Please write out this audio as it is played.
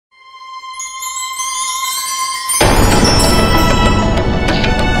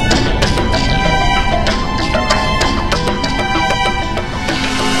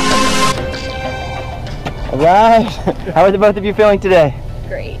right. How are the both of you feeling today?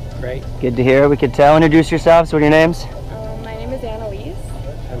 Great. Great. Good to hear. We could tell. Introduce yourselves. What are your names? My name is Annalise.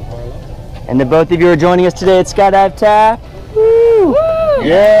 I'm Harlow. And the both of you are joining us today at Skydive Taft. Woo! Woo!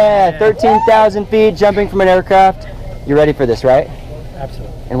 Yeah, 13,000 feet jumping from an aircraft. You're ready for this, right?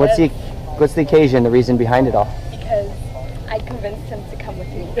 Absolutely. And what's the occasion, the reason behind it all? Because I convinced him to come with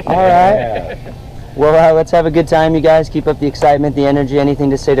me. All right. Well, let's have a good time, you guys. Keep up the excitement, the energy. Anything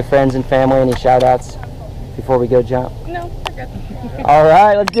to say to friends and family? Any shout-outs before we go jump? No, we're good. All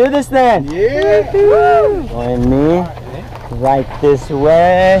right, let's do this then. Yeah. Woo! Join me right this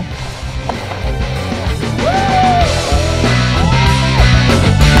way.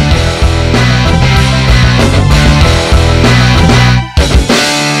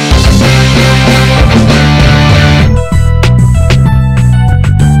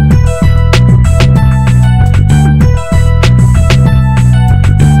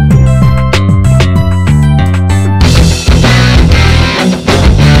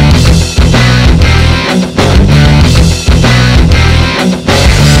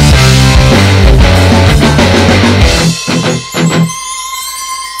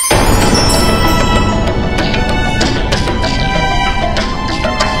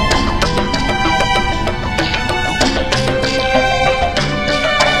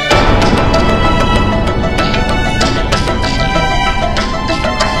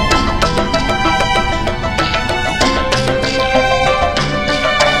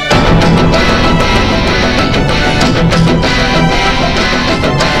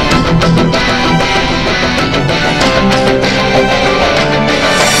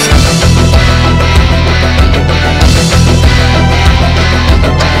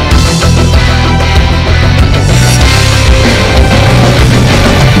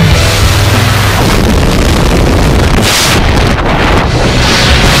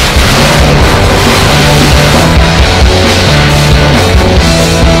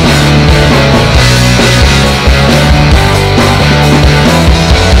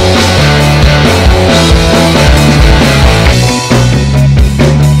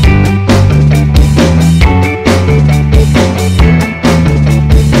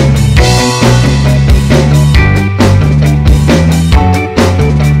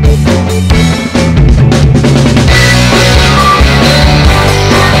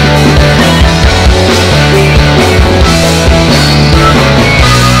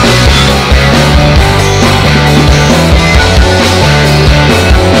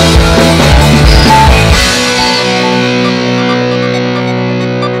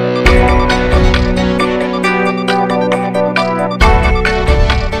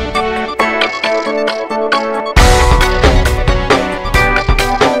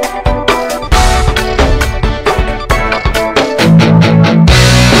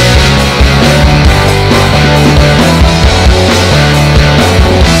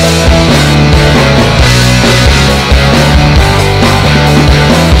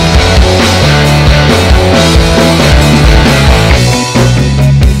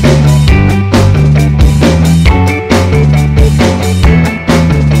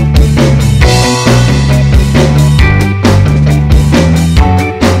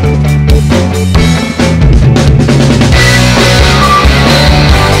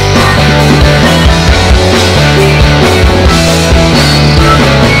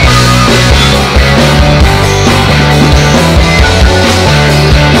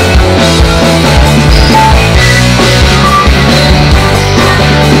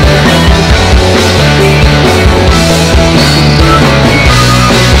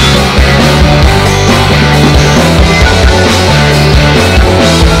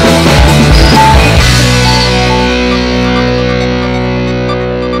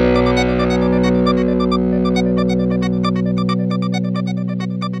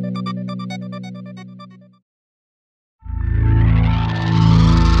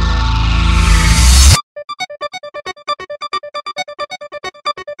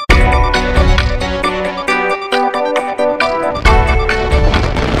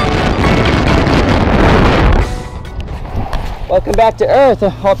 Welcome back to Earth.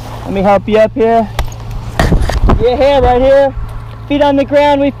 Let me help you up here. Yeah, right here. Feet on the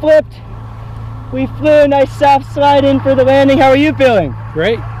ground. We flipped. We flew. Nice soft slide in for the landing. How are you feeling?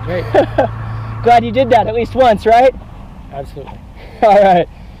 Great, great. Glad you did that at least once, right? Absolutely. All right.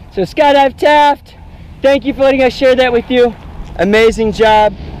 So Skydive Taft, thank you for letting us share that with you. Amazing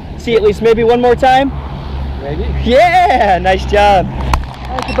job. See you at least maybe one more time? Maybe. Yeah, nice job.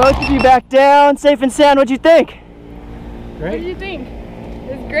 All right, so both of you back down, safe and sound. What'd you think? Great. What did you think?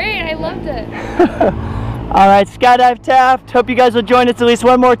 It was great. I loved it. All right, Skydive Taft. Hope you guys will join us at least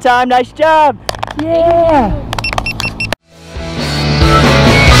one more time. Nice job. Yeah.